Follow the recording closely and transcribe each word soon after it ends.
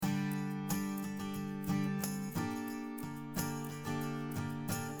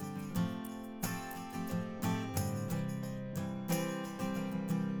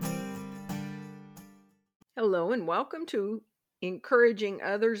Hello and welcome to Encouraging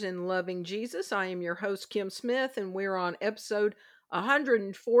Others in Loving Jesus. I am your host, Kim Smith, and we're on episode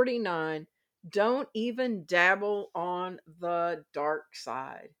 149. Don't even dabble on the dark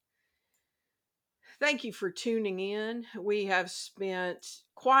side. Thank you for tuning in. We have spent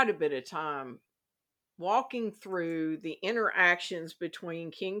quite a bit of time walking through the interactions between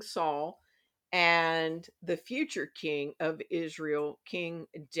King Saul and the future king of Israel, King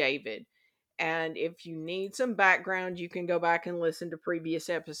David. And if you need some background, you can go back and listen to previous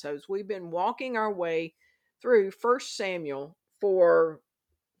episodes. We've been walking our way through First Samuel for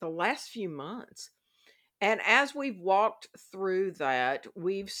the last few months. And as we've walked through that,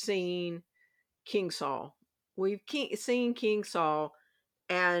 we've seen King Saul. Seen King Saul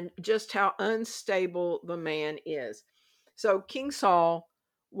and just how unstable the man is. So, King Saul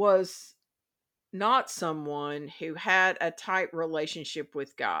was not someone who had a tight relationship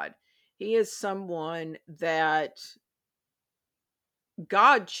with God. He is someone that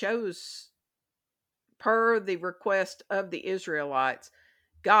God chose per the request of the Israelites.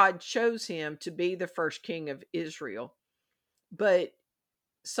 God chose him to be the first king of Israel. But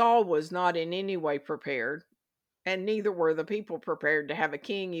Saul was not in any way prepared, and neither were the people prepared to have a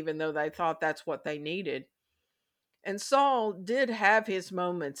king, even though they thought that's what they needed. And Saul did have his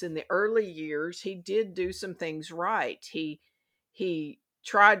moments in the early years. He did do some things right. He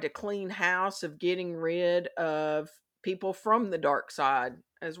tried to clean house of getting rid of people from the dark side,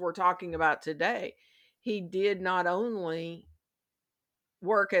 as we're talking about today. He did not only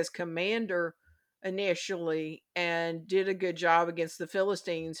work as commander initially and did a good job against the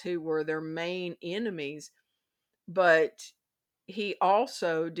Philistines, who were their main enemies, but he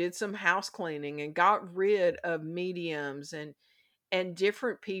also did some house cleaning and got rid of mediums and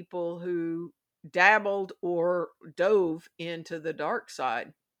different people who dabbled or dove into the dark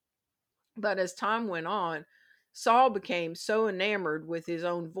side. But as time went on, Saul became so enamored with his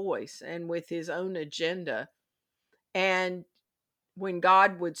own voice and with his own agenda. And when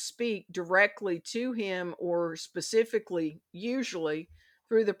God would speak directly to him, or specifically, usually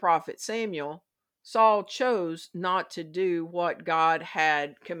through the prophet Samuel, Saul chose not to do what God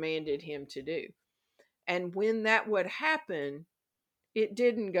had commanded him to do. And when that would happen, it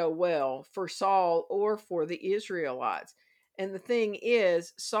didn't go well for Saul or for the Israelites. And the thing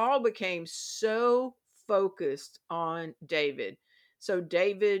is, Saul became so focused on David. So,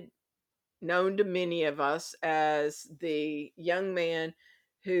 David, known to many of us as the young man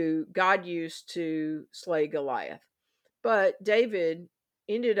who God used to slay Goliath. But David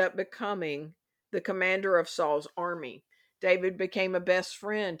ended up becoming the commander of Saul's army. David became a best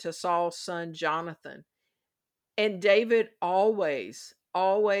friend to Saul's son Jonathan. And David always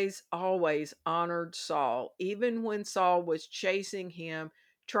honored Saul. Even when Saul was chasing him,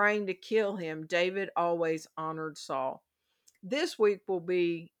 trying to kill him, David always honored Saul. This week will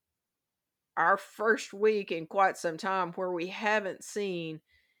be our first week in quite some time where we haven't seen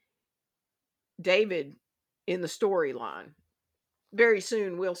David in the storyline. Very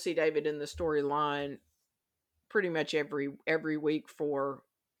soon we'll see David in the storyline pretty much every week for,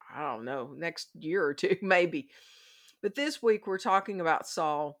 I don't know, next year or two maybe. But this week we're talking about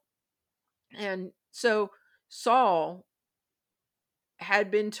Saul. And so Saul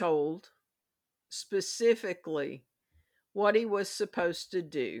had been told specifically what he was supposed to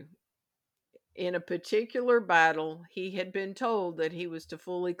do. In a particular battle, he had been told that he was to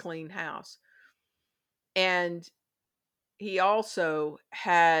fully clean house. And he also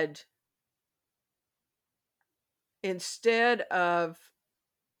had, instead of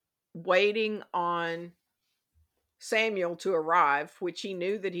waiting on Samuel to arrive, which he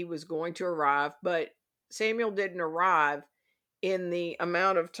knew that he was going to arrive, but Samuel didn't arrive in the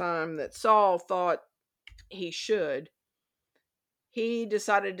amount of time that Saul thought he should, he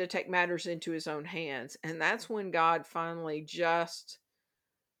decided to take matters into his own hands. And that's when God finally just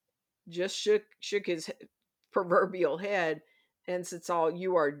shook his proverbial head and said, Saul,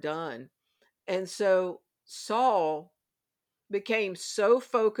 you are done. And so Saul became so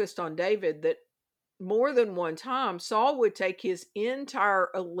focused on David that more than one time Saul would take his entire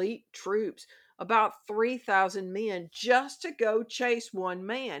elite troops, about 3,000 men, just to go chase one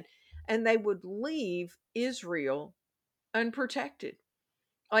man, and they would leave Israel unprotected.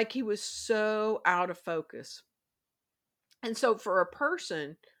 Like, he was so out of focus. And so for a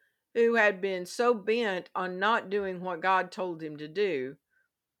person who had been so bent on not doing what God told him to do,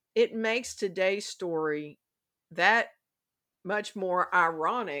 it makes today's story that much more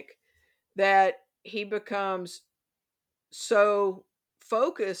ironic, that he becomes so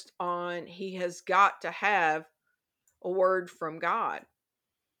focused on he has got to have a word from God.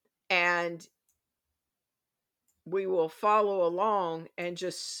 And we will follow along and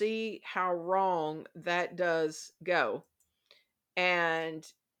just see how wrong that does go. And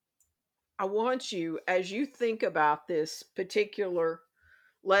I want you, as you think about this particular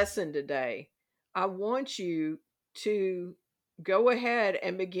lesson today, I want you to go ahead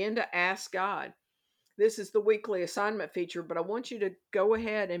and begin to ask God. This is the weekly assignment feature, but I want you to go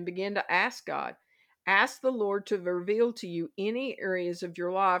ahead and begin to ask God. Ask the Lord to reveal to you any areas of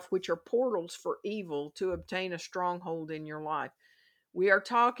your life which are portals for evil to obtain a stronghold in your life. We are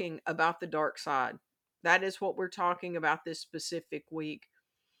talking about the dark side. That is what we're talking about this specific week.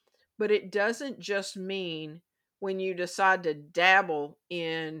 But it doesn't just mean when you decide to dabble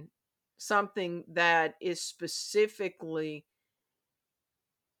in something that is specifically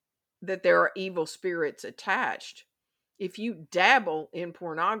that there are evil spirits attached. If you dabble in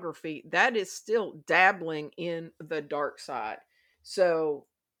pornography, that is still dabbling in the dark side. So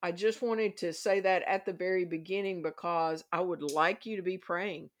I just wanted to say that at the very beginning because I would like you to be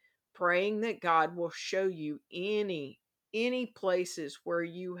praying that God will show you any places where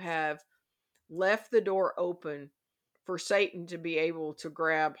you have left the door open for Satan to be able to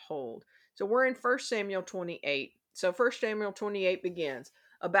grab hold. So we're in 1 Samuel 28. So 1 Samuel 28 begins.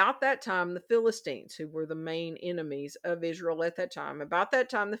 About that time, the Philistines, who were the main enemies of Israel at that time, about that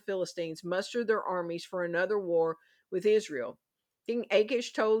time, the Philistines mustered their armies for another war with Israel. King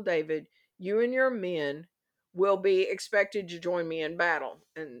Achish told David, "You and your men will be expected to join me in battle."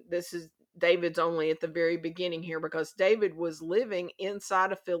 And this is David's only at the very beginning here because David was living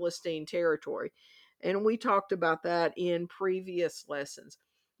inside of Philistine territory. And we talked about that in previous lessons.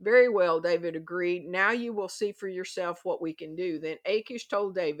 Very well, David agreed. Now you will see for yourself what we can do. Then Achish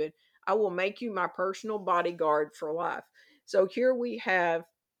told David, "I will make you my personal bodyguard for life." So here we've had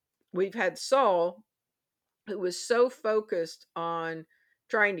Saul, who was so focused on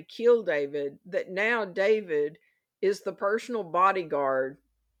trying to kill David that now David is the personal bodyguard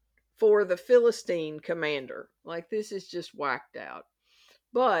for the Philistine commander. Like, this is just whacked out.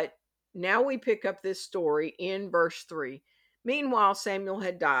 But now we pick up this story in verse 3. Meanwhile, Samuel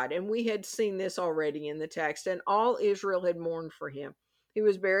had died, and we had seen this already in the text, and all Israel had mourned for him. He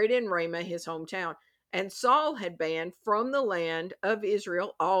was buried in Ramah, his hometown. And Saul had banned from the land of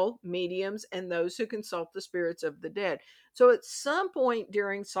Israel all mediums and those who consult the spirits of the dead. So at some point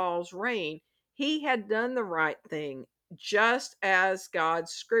during Saul's reign, he had done the right thing, just as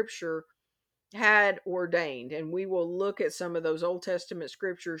God's scripture had ordained. And we will look at some of those Old Testament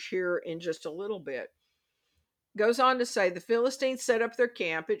scriptures here in just a little bit. Goes on to say the Philistines set up their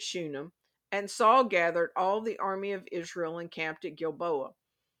camp at Shunem, and Saul gathered all the army of Israel and camped at Gilboa.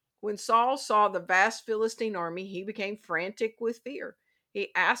 When Saul saw the vast Philistine army, he became frantic with fear.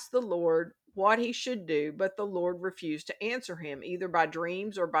 He asked the Lord what he should do, but the Lord refused to answer him, either by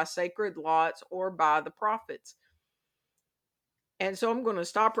dreams or by sacred lots or by the prophets. And so I'm going to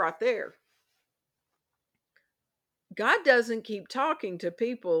stop right there. God doesn't keep talking to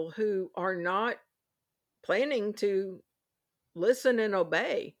people who are not planning to listen and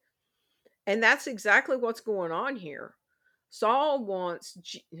obey. And that's exactly what's going on here. Saul wants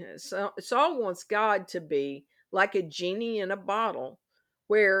Saul wants God to be like a genie in a bottle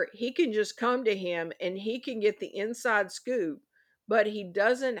where he can just come to him and he can get the inside scoop, but he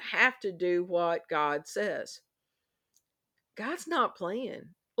doesn't have to do what God says. God's not playing.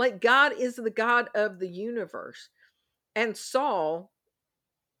 Like, God is the God of the universe. And Saul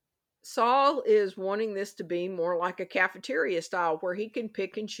is wanting this to be more like a cafeteria style where he can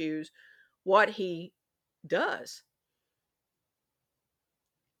pick and choose what he does.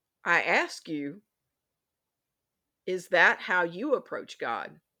 I ask you, is that how you approach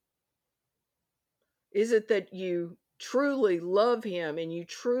God? Is it that you truly love him and you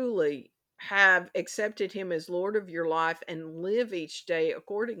truly have accepted him as Lord of your life and live each day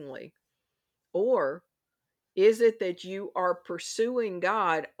accordingly? Or is it that you are pursuing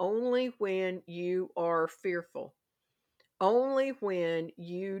God only when you are fearful? Only when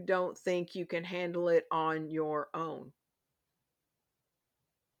you don't think you can handle it on your own.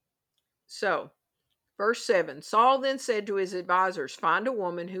 So, verse 7 Saul then said to his advisors, "Find a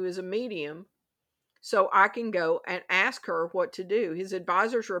woman who is a medium so I can go and ask her what to do." His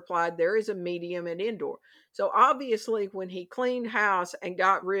advisors replied, "There is a medium at Endor." So, obviously, when he cleaned house and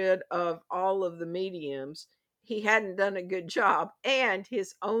got rid of all of the mediums, he hadn't done a good job, and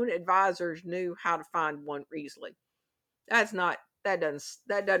his own advisors knew how to find one easily. That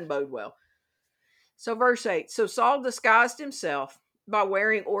doesn't bode well. So, verse 8 So Saul disguised himself by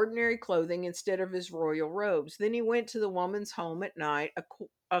wearing ordinary clothing instead of his royal robes. Then he went to the woman's home at night,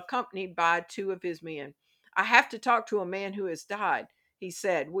 accompanied by two of his men. "I have to talk to a man who has died," he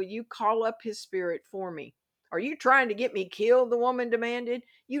said. "Will you call up his spirit for me?" Are you trying to get me killed? The woman demanded.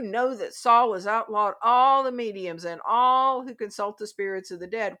 You know that Saul has outlawed all the mediums and all who consult the spirits of the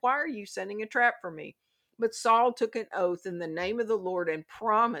dead. Why are you setting a trap for me? But Saul took an oath in the name of the Lord and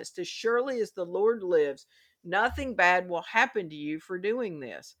promised, as surely as the Lord lives, nothing bad will happen to you for doing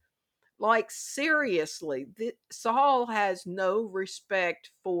this. Like, seriously, Saul has no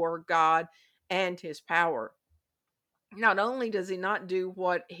respect for God and his power. Not only does he not do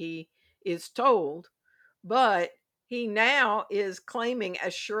what he is told, but he now is claiming,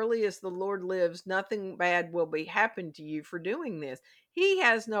 as surely as the Lord lives, nothing bad will be happen to you for doing this. He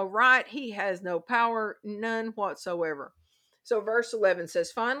has no right, he has no power, none whatsoever. So verse 11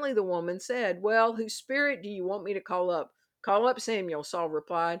 says, finally the woman said, well, whose spirit do you want me to call up? Call up Samuel, Saul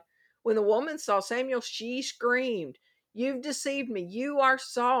replied. When the woman saw Samuel, she screamed, you've deceived me, you are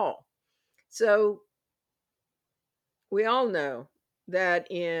Saul. So we all know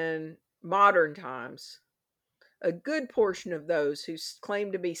that in modern times, a good portion of those who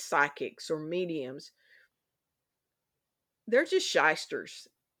claim to be psychics or mediums, they're just shysters.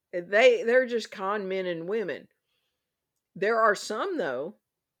 They're just con men and women. There are some, though,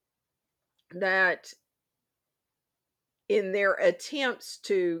 that in their attempts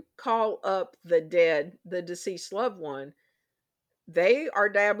to call up the dead, the deceased loved one, they are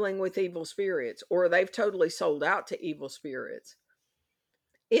dabbling with evil spirits, or they've totally sold out to evil spirits.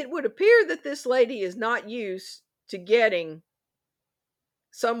 It would appear that this lady is not used to getting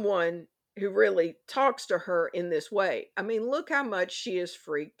someone who really talks to her in this way. I mean, look how much she is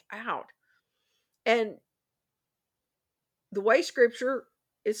freaked out. And the way scripture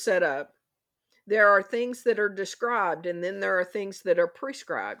is set up, there are things that are described and then there are things that are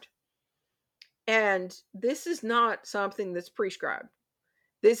prescribed. And this is not something that's prescribed.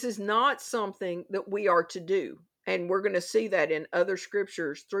 This is not something that we are to do. And we're going to see that in other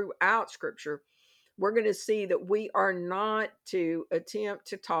scriptures throughout scripture. We're going to see that we are not to attempt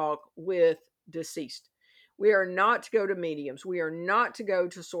to talk with deceased. We are not to go to mediums. We are not to go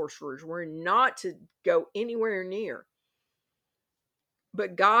to sorcerers. We're not to go anywhere near.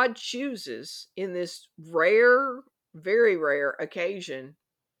 But God chooses in this rare, very rare occasion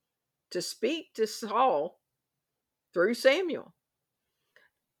to speak to Saul through Samuel.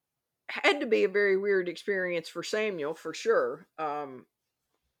 Had to be a very weird experience for Samuel, for sure.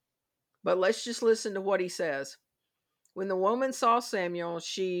 But let's just listen to what he says. When the woman saw Samuel,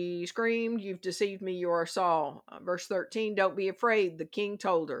 she screamed, you've deceived me, you are Saul. Verse 13, don't be afraid, the king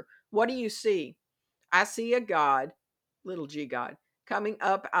told her. What do you see? I see a God, little g God, coming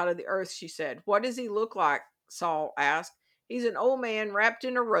up out of the earth, she said. What does he look like? Saul asked. He's an old man wrapped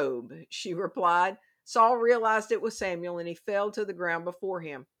in a robe, she replied. Saul realized it was Samuel and he fell to the ground before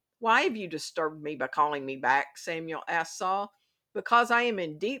him. Why have you disturbed me by calling me back? Samuel asked Saul. Because I am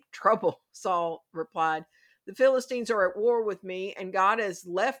in deep trouble, Saul replied. The Philistines are at war with me, and God has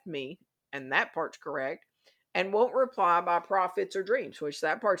left me, and that part's correct, and won't reply by prophets or dreams, which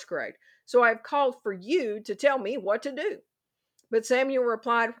that part's correct. So I have called for you to tell me what to do. But Samuel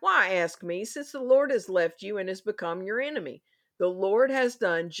replied, why ask me, since the Lord has left you and has become your enemy? The Lord has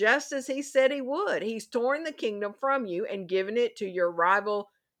done just as he said he would. He's torn the kingdom from you and given it to your rival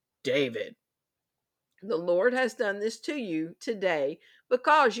David. The Lord has done this to you today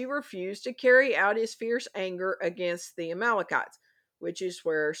because you refused to carry out his fierce anger against the Amalekites, which is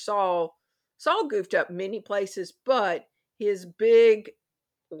where Saul goofed up many places, but his big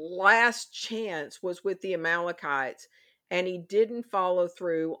last chance was with the Amalekites, and he didn't follow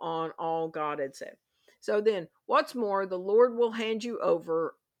through on all God had said. So then, what's more, the Lord will hand you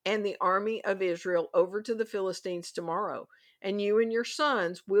over and the army of Israel over to the Philistines tomorrow, and you and your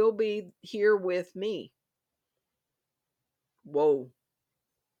sons will be here with me. Whoa.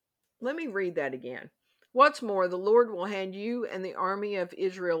 Let me read that again. What's more, the Lord will hand you and the army of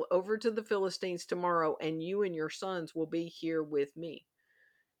Israel over to the Philistines tomorrow, and you and your sons will be here with me.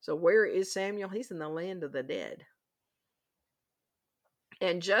 So, where is Samuel? He's in the land of the dead.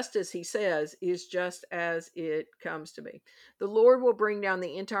 And just as he says, is just as it comes to be. The Lord will bring down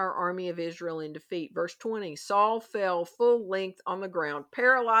the entire army of Israel in defeat. Verse 20, Saul fell full length on the ground,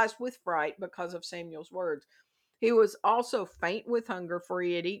 paralyzed with fright because of Samuel's words. He was also faint with hunger, for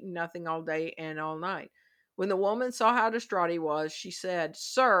he had eaten nothing all day and all night. When the woman saw how distraught he was, she said,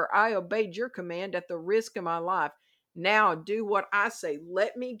 Sir, I obeyed your command at the risk of my life. Now do what I say.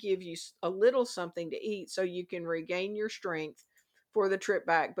 Let me give you a little something to eat so you can regain your strength for the trip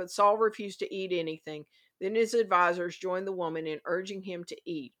back. But Saul refused to eat anything. Then his advisors joined the woman in urging him to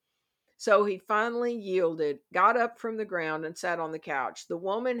eat. So he finally yielded, got up from the ground, and sat on the couch. The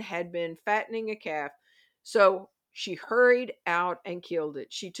woman had been fattening a calf. So She hurried out and killed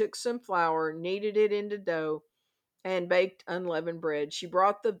it. She took some flour, kneaded it into dough, and baked unleavened bread. She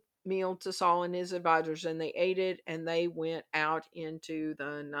brought the meal to Saul and his advisors, and they ate it, and they went out into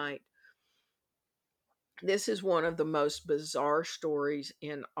the night. This is one of the most bizarre stories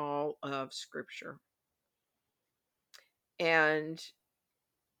in all of Scripture. And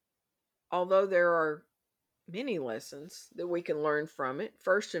although there are many lessons that we can learn from it,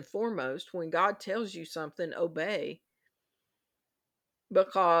 first and foremost, when God tells you something, obey.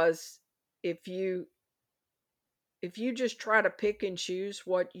 Because if you just try to pick and choose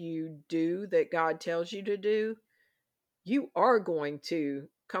what you do that God tells you to do, you are going to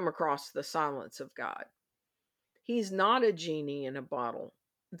come across the silence of God. He's not a genie in a bottle.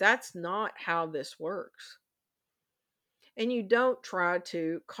 That's not how this works. And you don't try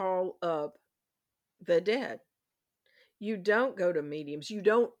to call up the dead. You don't go to mediums. You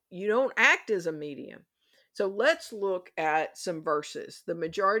don't act as a medium. So let's look at some verses. The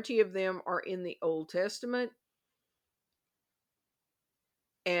majority of them are in the Old Testament,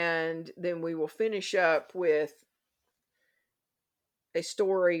 and then we will finish up with a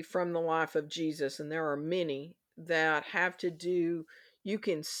story from the life of Jesus, and there are many that have to do, you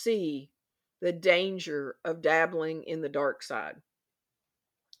can see the danger of dabbling in the dark side.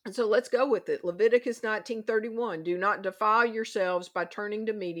 And so let's go with it. Leviticus 19:31. Do not defile yourselves by turning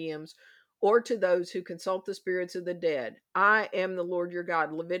to mediums or to those who consult the spirits of the dead. I am the Lord your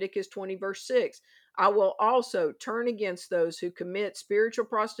God. Leviticus 20, verse 6. I will also turn against those who commit spiritual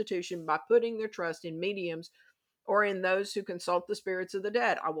prostitution by putting their trust in mediums or in those who consult the spirits of the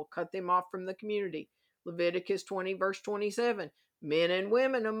dead. I will cut them off from the community. Leviticus 20, verse 27. Men and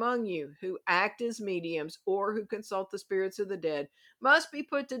women among you who act as mediums or who consult the spirits of the dead must be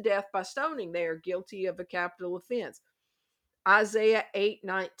put to death by stoning. They are guilty of a capital offense. Isaiah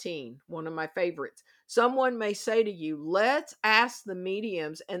 8:19, one of my favorites. Someone may say to you, let's ask the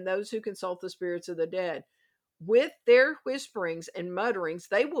mediums and those who consult the spirits of the dead. With their whisperings and mutterings,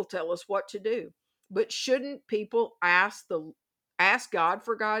 they will tell us what to do. But shouldn't people ask God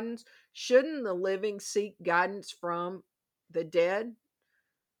for guidance? Shouldn't the living seek guidance from the dead?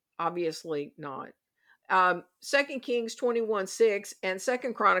 Obviously not. 2 Kings 21:6 and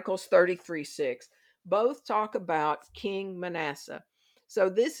 2 Chronicles 33:6 both talk about King Manasseh. So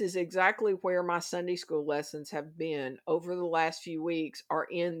this is exactly where my Sunday school lessons have been over the last few weeks, are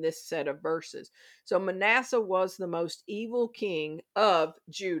in this set of verses. So Manasseh was the most evil king of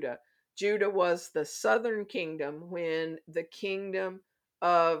Judah. Judah was the southern kingdom when the kingdom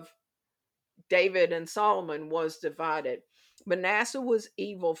of David and Solomon was divided. Manasseh was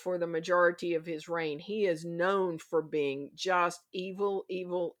evil for the majority of his reign. He is known for being just evil,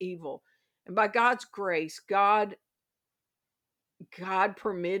 evil, evil. And by God's grace, God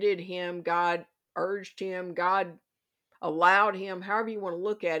permitted him, God urged him, God allowed him, however you want to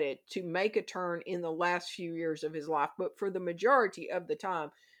look at it, to make a turn in the last few years of his life. But for the majority of the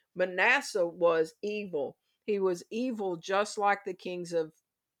time, Manasseh was evil. He was evil just like the kings of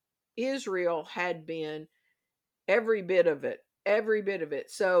Israel had been. Every bit of it. Every bit of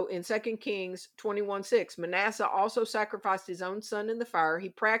it. So in 2 Kings 21:6, Manasseh also sacrificed his own son in the fire. He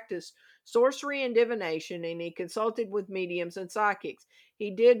practiced sorcery and divination, and he consulted with mediums and psychics. He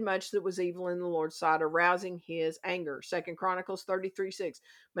did much that was evil in the Lord's sight, arousing his anger. 2 Chronicles 33:6.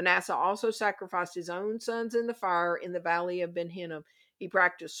 Manasseh also sacrificed his own sons in the fire in the valley of Ben Hinnom. He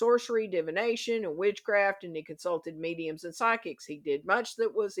practiced sorcery, divination, and witchcraft, and he consulted mediums and psychics. He did much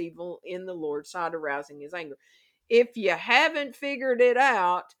that was evil in the Lord's sight, arousing his anger. If you haven't figured it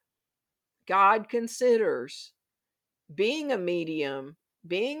out, God considers being a medium,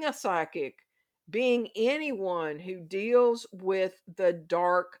 being a psychic, being anyone who deals with the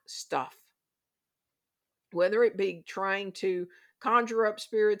dark stuff, whether it be trying to conjure up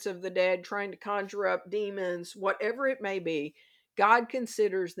spirits of the dead, trying to conjure up demons, whatever it may be, God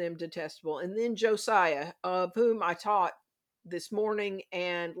considers them detestable. And then Josiah, of whom I taught this morning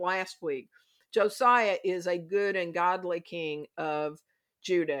and last week, Josiah is a good and godly king of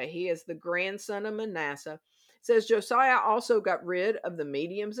Judah. He is the grandson of Manasseh. It says Josiah also got rid of the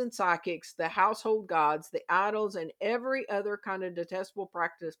mediums and psychics, the household gods, the idols, and every other kind of detestable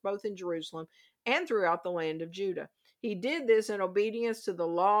practice, both in Jerusalem and throughout the land of Judah. He did this in obedience to the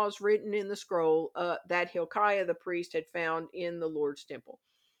laws written in the scroll that Hilkiah the priest had found in the Lord's temple,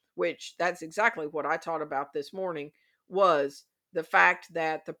 which that's exactly what I taught about this morning, was the fact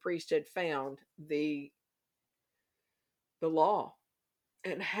that the priest had found the law,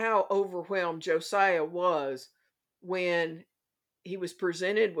 and how overwhelmed Josiah was when he was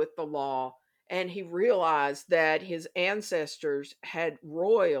presented with the law and he realized that his ancestors had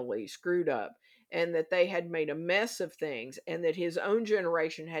royally screwed up. and that they had made a mess of things, and that his own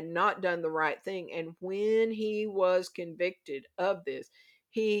generation had not done the right thing. And when he was convicted of this,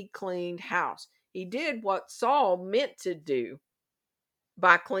 he cleaned house. He did what Saul meant to do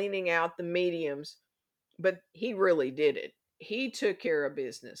by cleaning out the mediums, but he really did it. He took care of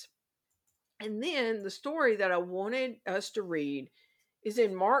business. And then the story that I wanted us to read is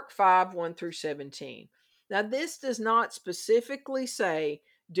in Mark 5 1 through 17. Now, this does not specifically say,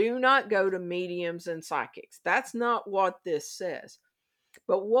 do not go to mediums and psychics. That's not what this says.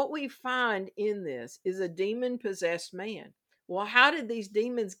 But what we find in this is a demon possessed man. Well, how did these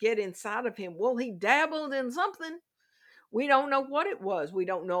demons get inside of him? Well, he dabbled in something. We don't know what it was. We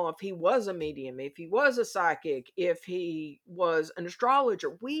don't know if he was a medium, if he was a psychic, if he was an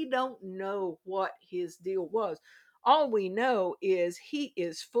astrologer. We don't know what his deal was. All we know is he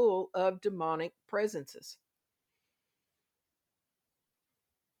is full of demonic presences.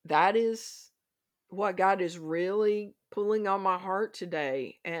 That is what God is really pulling on my heart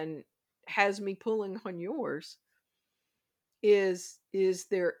today, and has me pulling on yours. Is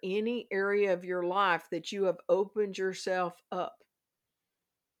there any area of your life that you have opened yourself up,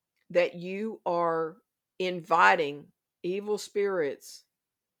 that you are inviting evil spirits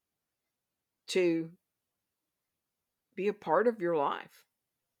to be a part of your life?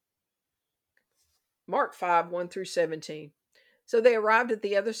 Mark 5 1 through 17. So they arrived at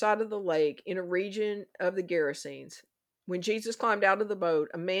the other side of the lake in a region of the Gerasenes. When Jesus climbed out of the boat,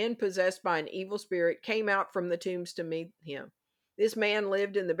 a man possessed by an evil spirit came out from the tombs to meet him. This man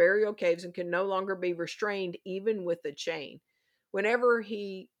lived in the burial caves and could no longer be restrained even with a chain. Whenever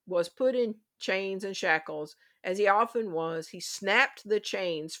he was put in chains and shackles, as he often was, he snapped the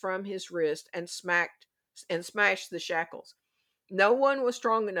chains from his wrist and smashed the shackles. No one was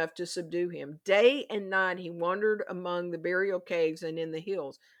strong enough to subdue him. Day and night he wandered among the burial caves and in the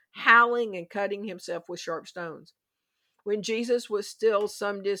hills, howling and cutting himself with sharp stones. When Jesus was still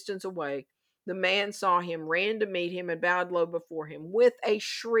some distance away, the man saw him, ran to meet him, and bowed low before him. With a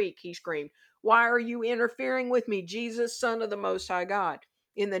shriek, he screamed, "Why are you interfering with me, Jesus, Son of the Most High God?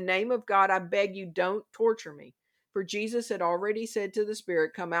 In the name of God, I beg you, don't torture me." For Jesus had already said to the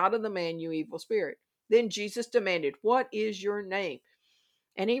spirit, "Come out of the man, you evil spirit." Then Jesus demanded, "What is your name?"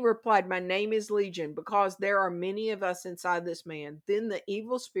 And he replied, "My name is Legion, because there are many of us inside this man." Then the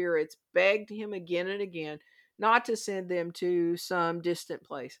evil spirits begged him again and again not to send them to some distant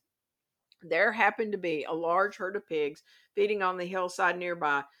place. There happened to be a large herd of pigs feeding on the hillside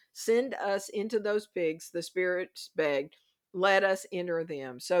nearby. "Send us into those pigs," the spirits begged. "Let us enter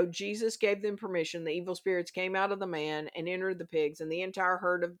them." So Jesus gave them permission. The evil spirits came out of the man and entered the pigs, and the entire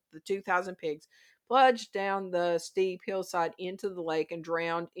herd of the 2,000 pigs plunged down the steep hillside into the lake and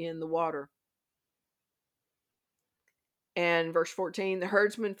drowned in the water. And verse 14, the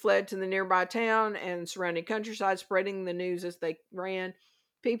herdsmen fled to the nearby town and surrounding countryside, spreading the news as they ran.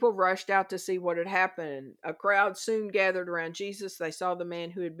 People rushed out to see what had happened. A crowd soon gathered around Jesus. They saw the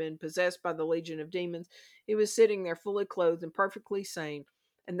man who had been possessed by the legion of demons. He was sitting there fully clothed and perfectly sane,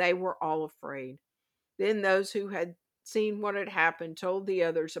 and they were all afraid. Then those who had seen what had happened told the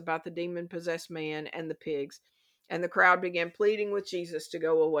others about the demon possessed man and the pigs, and the crowd began pleading with Jesus to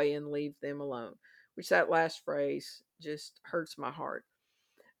go away and leave them alone. Which, that last phrase just hurts my heart.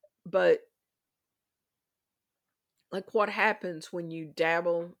 But like, what happens when you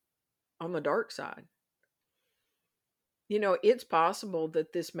dabble on the dark side? You know, it's possible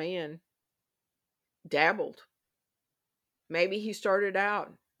that this man dabbled. Maybe he started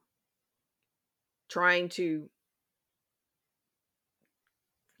out trying to,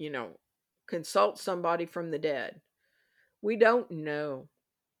 you know, consult somebody from the dead. We don't know.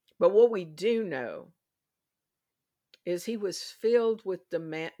 But what we do know is he was filled with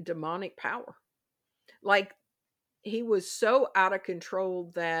demonic power. Like, he was so out of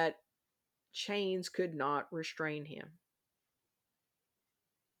control that chains could not restrain him.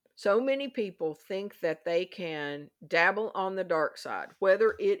 So many people think that they can dabble on the dark side,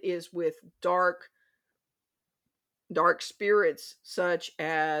 whether it is with dark spirits such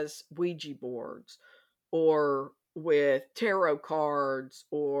as Ouija boards, or with tarot cards,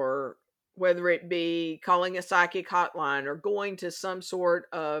 or whether it be calling a psychic hotline, or going to some sort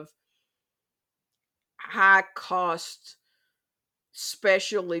of high cost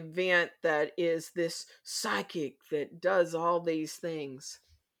special event that is this psychic that does all these things.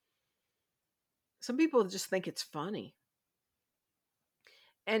 Some people just think it's funny.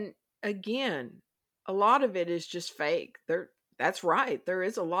 And again, a lot of it is just fake. That's right. There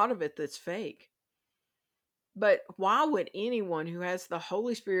is a lot of it that's fake. But why would anyone who has the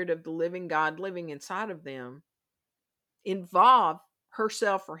Holy Spirit of the living God living inside of them involve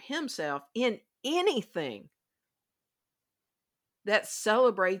herself or himself in anything that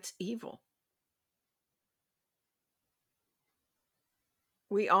celebrates evil.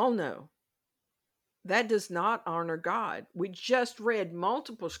 We all know that does not honor God. We just read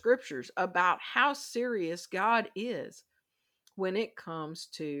multiple scriptures about how serious God is when it comes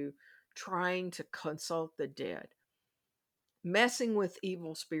to trying to consult the dead, messing with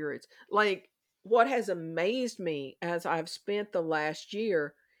evil spirits. Like, what has amazed me as I've spent the last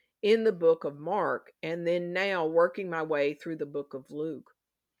year in the book of Mark and then now working my way through the book of Luke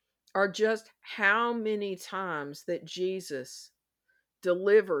are just how many times that Jesus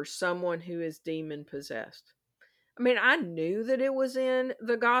delivers someone who is demon possessed. I mean, I knew that it was in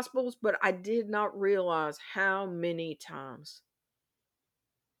the Gospels, but I did not realize how many times.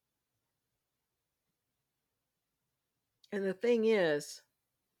 And the thing is,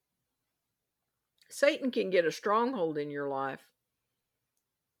 Satan can get a stronghold in your life,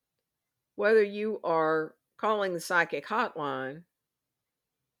 whether you are calling the psychic hotline,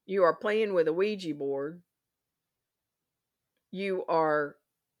 you are playing with a Ouija board, you are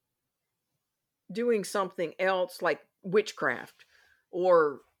doing something else like witchcraft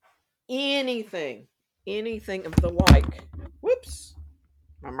or anything, anything of the like. Whoops,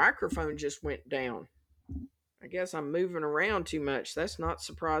 my microphone just went down. I guess I'm moving around too much. That's not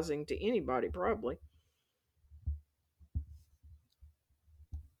surprising to anybody, probably.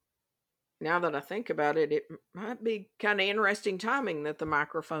 Now that I think about it, it might be kind of interesting timing that the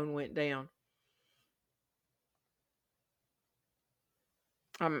microphone went down.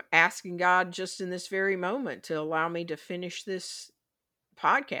 I'm asking God just in this very moment to allow me to finish this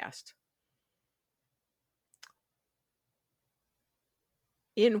podcast.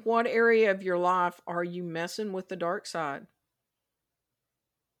 In what area of your life are you messing with the dark side?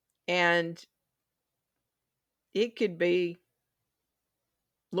 And it could be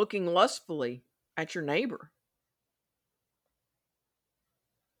looking lustfully at your neighbor.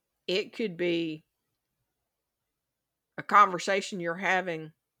 It could be a conversation you're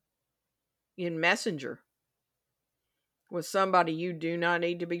having in Messenger with somebody you do not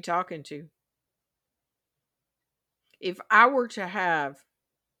need to be talking to. If I were to have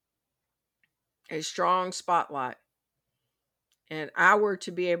a strong spotlight and I were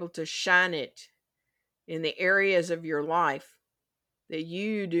to be able to shine it in the areas of your life that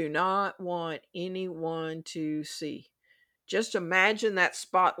you do not want anyone to see, just imagine that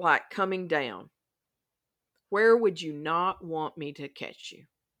spotlight coming down. Where would you not want me to catch you?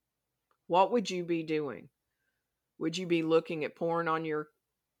 What would you be doing? Would you be looking at porn on your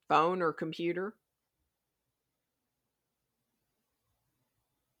phone or computer?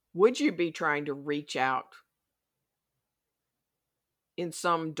 Would you be trying to reach out in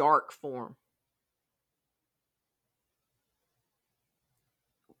some dark form?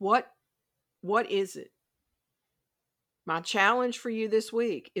 What is it? My challenge for you this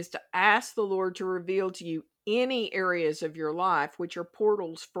week is to ask the Lord to reveal to you any areas of your life which are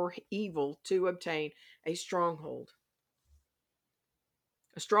portals for evil to obtain a stronghold.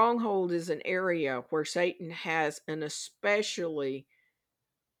 A stronghold is an area where Satan has an especially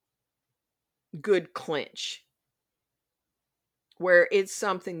good clinch, where it's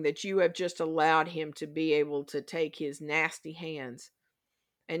something that you have just allowed him to be able to take his nasty hands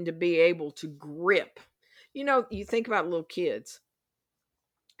and to be able to grip. You know, you think about little kids,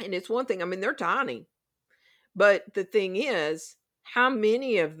 and it's one thing, I mean, they're tiny, but the thing is, how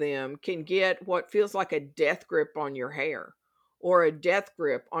many of them can get what feels like a death grip on your hair or a death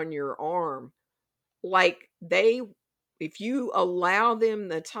grip on your arm? Like if you allow them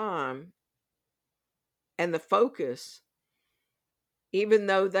the time and the focus, even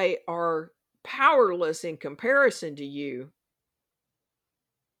though they are powerless in comparison to you,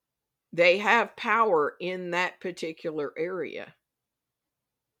 they have power in that particular area.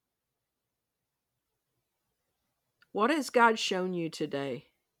 What has God shown you today?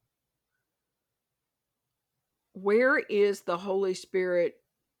 Where is the Holy Spirit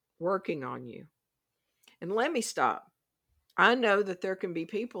working on you? And let me stop. I know that there can be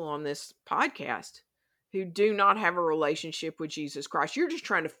people on this podcast who do not have a relationship with Jesus Christ. You're just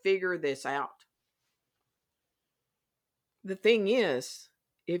trying to figure this out. The thing is,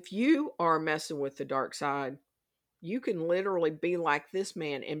 if you are messing with the dark side, you can literally be like this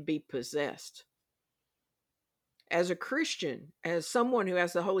man and be possessed. As a Christian, as someone who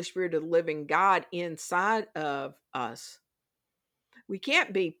has the Holy Spirit of the living God inside of us, we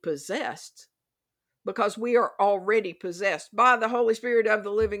can't be possessed because we are already possessed by the Holy Spirit of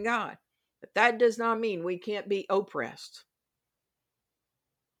the living God. But that does not mean we can't be oppressed.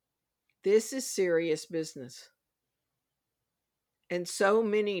 This is serious business. And so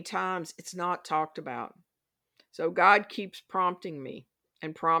many times it's not talked about. So God keeps prompting me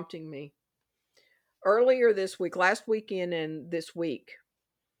and prompting me. Earlier this week, last weekend and this week,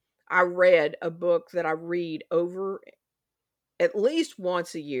 I read a book that I read over at least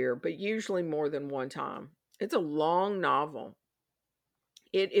once a year, but usually more than one time. It's a long novel.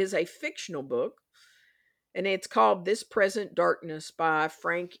 It is a fictional book, and it's called This Present Darkness by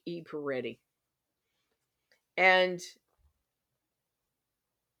Frank E. Peretti. And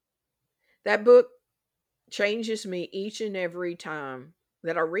that book changes me each and every time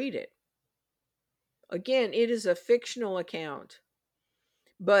that I read it. Again, it is a fictional account,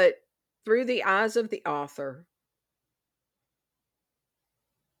 but through the eyes of the author,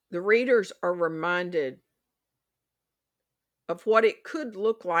 the readers are reminded of what it could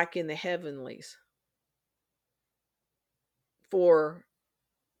look like in the heavenlies for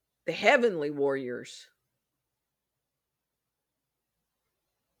the heavenly warriors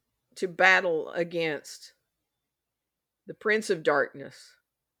to battle against the Prince of Darkness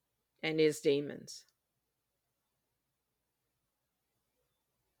and his demons.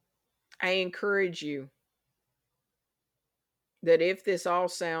 I encourage you that if this all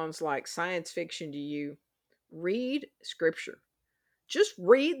sounds like science fiction to you, read scripture. Just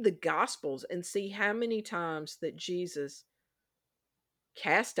read the Gospels and see how many times that Jesus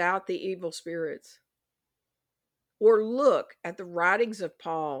cast out the evil spirits. Or look at the writings of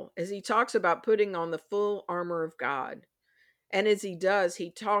Paul as he talks about putting on the full armor of God. And as he does, he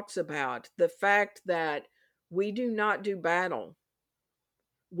talks about the fact that we do not do battle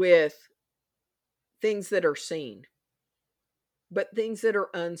with things that are seen, but things that are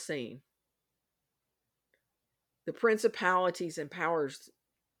unseen. The principalities and powers,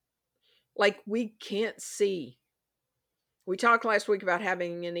 like we can't see. We talked last week about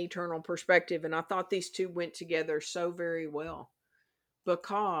having an eternal perspective, and I thought these two went together so very well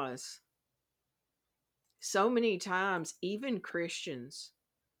because so many times, even Christians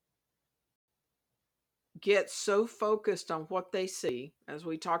get so focused on what they see, as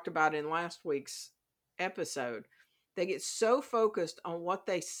we talked about in last week's episode, they get so focused on what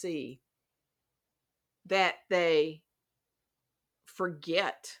they see that they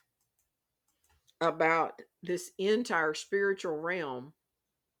forget about this entire spiritual realm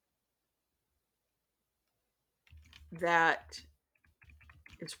that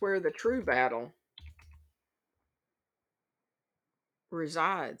is where the true battle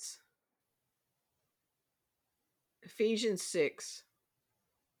resides. Ephesians 6.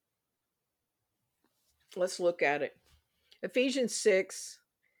 Let's look at it. Ephesians 6,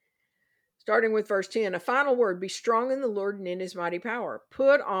 starting with verse 10. A final word: be strong in the Lord and in his mighty power.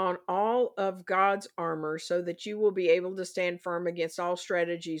 Put on all of God's armor so that you will be able to stand firm against all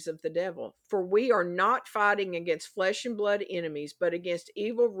strategies of the devil. For we are not fighting against flesh and blood enemies, but against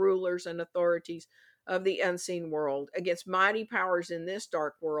evil rulers and authorities of the unseen world, against mighty powers in this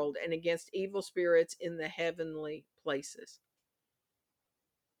dark world, and against evil spirits in the heavenly places.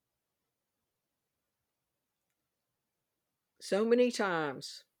 So many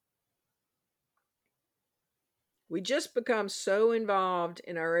times we just become so involved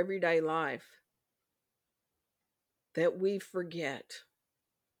in our everyday life that we forget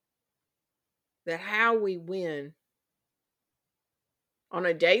that how we win on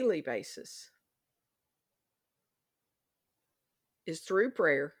a daily basis is through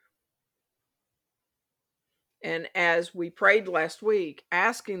prayer. And as we prayed last week,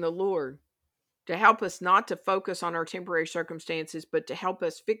 asking the Lord to help us not to focus on our temporary circumstances, but to help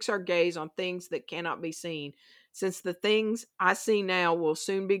us fix our gaze on things that cannot be seen, since the things I see now will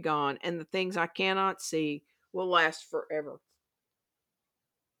soon be gone, and the things I cannot see will last forever.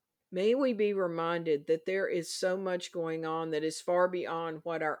 May we be reminded that there is so much going on that is far beyond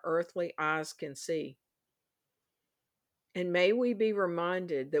what our earthly eyes can see. And may we be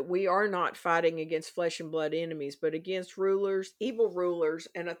reminded that we are not fighting against flesh and blood enemies, but against rulers, evil rulers,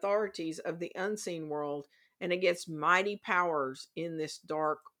 and authorities of the unseen world, and against mighty powers in this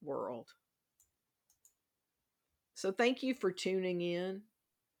dark world. So thank you for tuning in.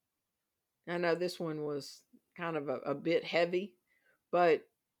 I know this one was kind of a bit heavy, but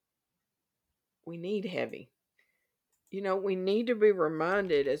we need heavy. You know, we need to be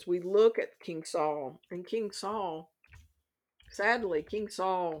reminded as we look at King Saul. And King Saul, sadly, King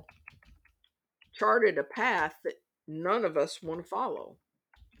Saul charted a path that none of us want to follow.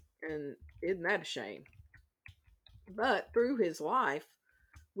 And isn't that a shame? But through his life,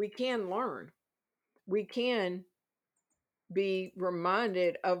 we can learn. We can be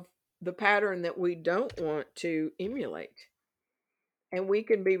reminded of the pattern that we don't want to emulate. And we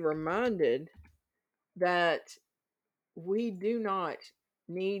can be reminded that we do not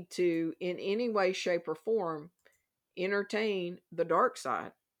need to, in any way, shape, or form, entertain the dark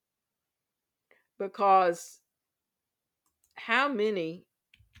side. Because how many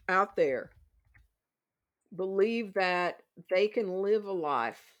out there believe that they can live a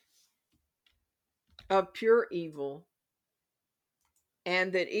life of pure evil,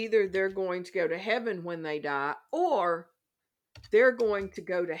 and that either they're going to go to heaven when they die, or they're going to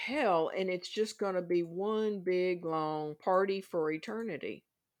go to hell, and it's just going to be one big long party for eternity?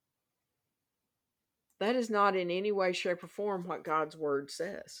 That is not in any way, shape, or form what God's word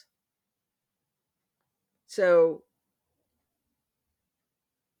says. So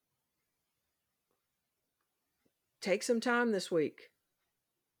take some time this week.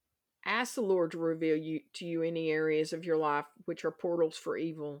 Ask the Lord to reveal to you any areas of your life which are portals for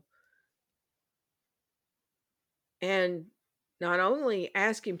evil. And not only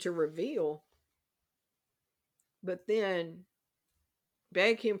ask Him to reveal, but then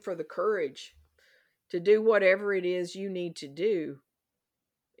beg Him for the courage to do whatever it is you need to do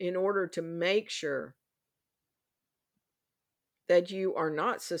in order to make sure that you are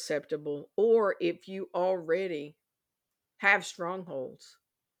not susceptible, or if you already have strongholds,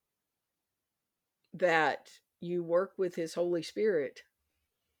 that you work with His Holy Spirit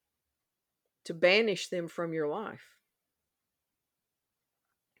to banish them from your life.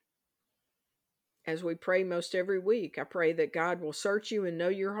 As we pray most every week, I pray that God will search you and know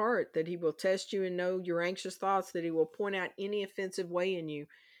your heart, that He will test you and know your anxious thoughts, that He will point out any offensive way in you,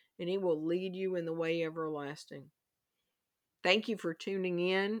 and He will lead you in the way everlasting. Thank you for tuning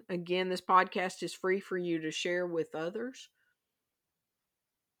in. Again, this podcast is free for you to share with others.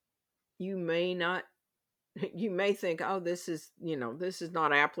 You may not, you may think, oh, this is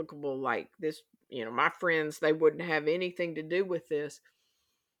not applicable. Like this, my friends, they wouldn't have anything to do with this.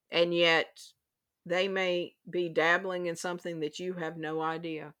 And yet they may be dabbling in something that you have no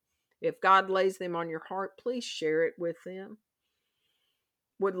idea. If God lays them on your heart, please share it with them.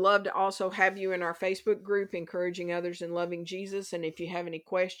 Would love to also have you in our Facebook group, Encouraging Others in Loving Jesus. And if you have any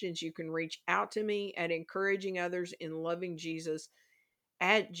questions, you can reach out to me at encouragingothers.in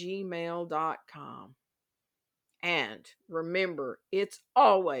lovingjesus@gmail.com. And remember, it's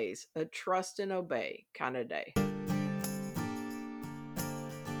always a trust and obey kind of day.